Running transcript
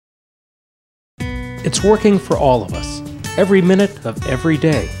It's working for all of us, every minute of every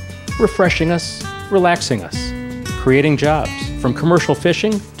day, refreshing us, relaxing us, creating jobs, from commercial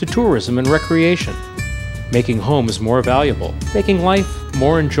fishing to tourism and recreation, making homes more valuable, making life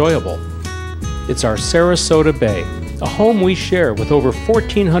more enjoyable. It's our Sarasota Bay, a home we share with over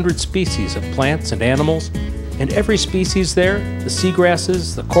 1,400 species of plants and animals, and every species there, the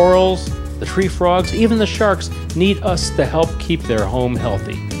seagrasses, the corals, the tree frogs, even the sharks, need us to help keep their home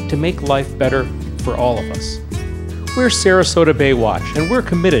healthy, to make life better for all of us. We're Sarasota Bay Watch, and we're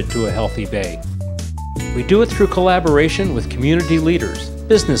committed to a healthy bay. We do it through collaboration with community leaders,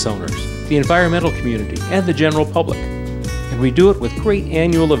 business owners, the environmental community, and the general public. And we do it with great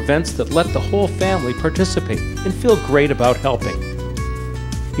annual events that let the whole family participate and feel great about helping.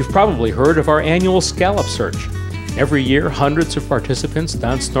 You've probably heard of our annual scallop search. Every year, hundreds of participants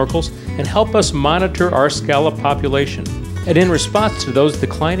don snorkels and help us monitor our scallop population. And in response to those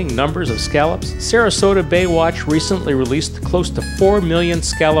declining numbers of scallops, Sarasota Bay Watch recently released close to 4 million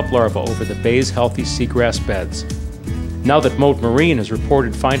scallop larvae over the bay's healthy seagrass beds. Now that Mote Marine has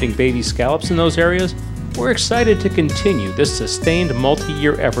reported finding baby scallops in those areas, we're excited to continue this sustained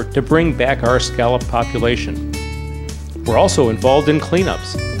multi-year effort to bring back our scallop population. We're also involved in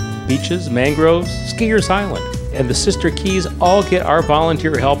cleanups. Beaches, mangroves, Skiers Island, and the Sister Keys all get our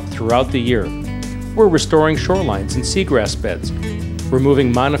volunteer help throughout the year. We're restoring shorelines and seagrass beds,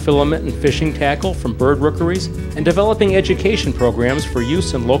 removing monofilament and fishing tackle from bird rookeries, and developing education programs for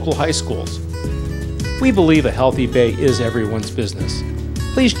use in local high schools. We believe a healthy bay is everyone's business.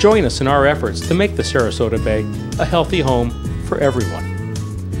 Please join us in our efforts to make the Sarasota Bay a healthy home for everyone.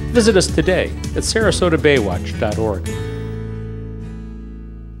 Visit us today at sarasotabaywatch.org.